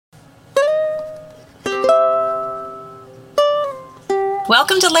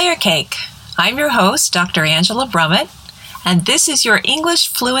Welcome to Layer Cake. I'm your host, Dr. Angela Brummett, and this is your English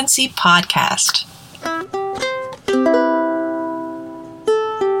Fluency Podcast.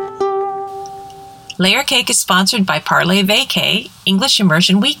 Layer Cake is sponsored by Parlez Vacay English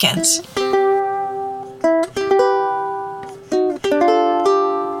Immersion Weekends.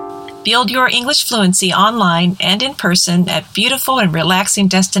 Build your English fluency online and in person at beautiful and relaxing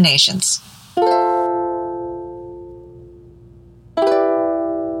destinations.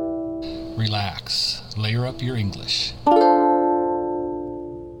 Relax. Layer up your English.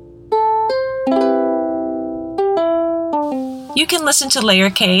 You can listen to Layer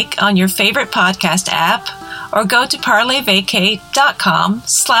Cake on your favorite podcast app or go to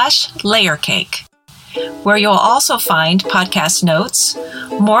parlezvacay.com/layercake, where you'll also find podcast notes,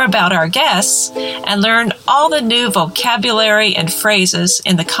 more about our guests, and learn all the new vocabulary and phrases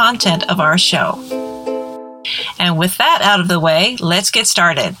in the content of our show. And with that out of the way, let's get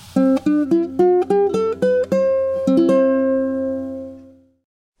started.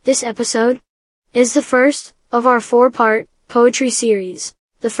 This episode is the first of our four-part poetry series.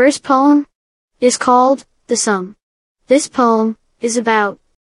 The first poem is called The Sum. This poem is about,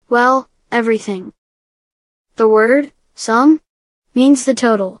 well, everything. The word, sum, means the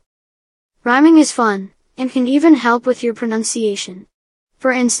total. Rhyming is fun, and can even help with your pronunciation.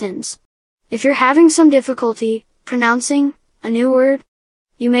 For instance, if you're having some difficulty pronouncing a new word,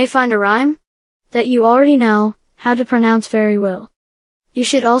 you may find a rhyme that you already know how to pronounce very well. You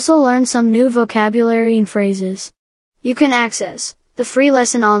should also learn some new vocabulary and phrases. You can access the free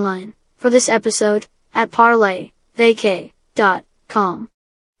lesson online for this episode at parlezvacay.com.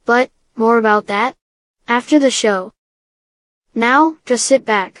 But more about that after the show. Now, just sit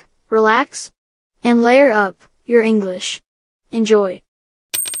back, relax, and layer up your English. Enjoy.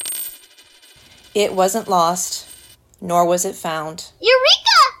 It wasn't lost, nor was it found.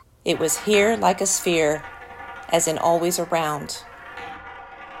 Eureka! It was here like a sphere, as in always around.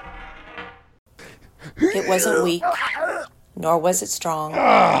 It wasn't weak, nor was it strong.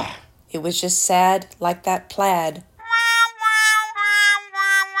 It was just sad like that plaid.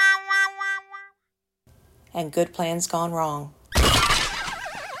 And good plans gone wrong.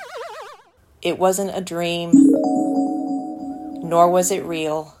 It wasn't a dream, nor was it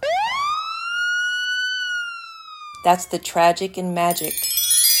real. That's the tragic and magic,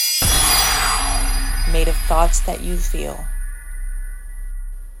 made of thoughts that you feel.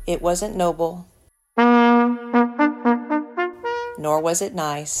 It wasn't noble, nor was it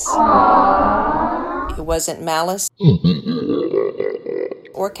nice. It wasn't malice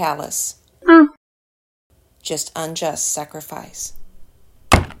or callous. Just unjust sacrifice.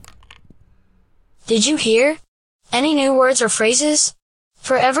 Did you hear any new words or phrases?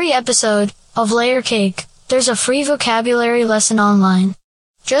 For every episode of Layer Cake, there's a free vocabulary lesson online.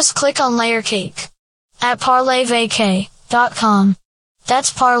 Just click on Layer Cake at parlezvacay.com.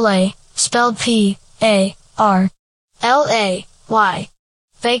 That's Parlez, spelled P-A-R-L-A-Y,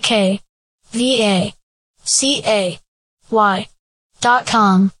 Vacay, V-A-C-A-Y.com.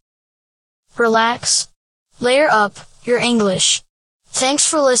 Relax. Layer up your English. Thanks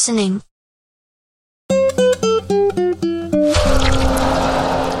for listening.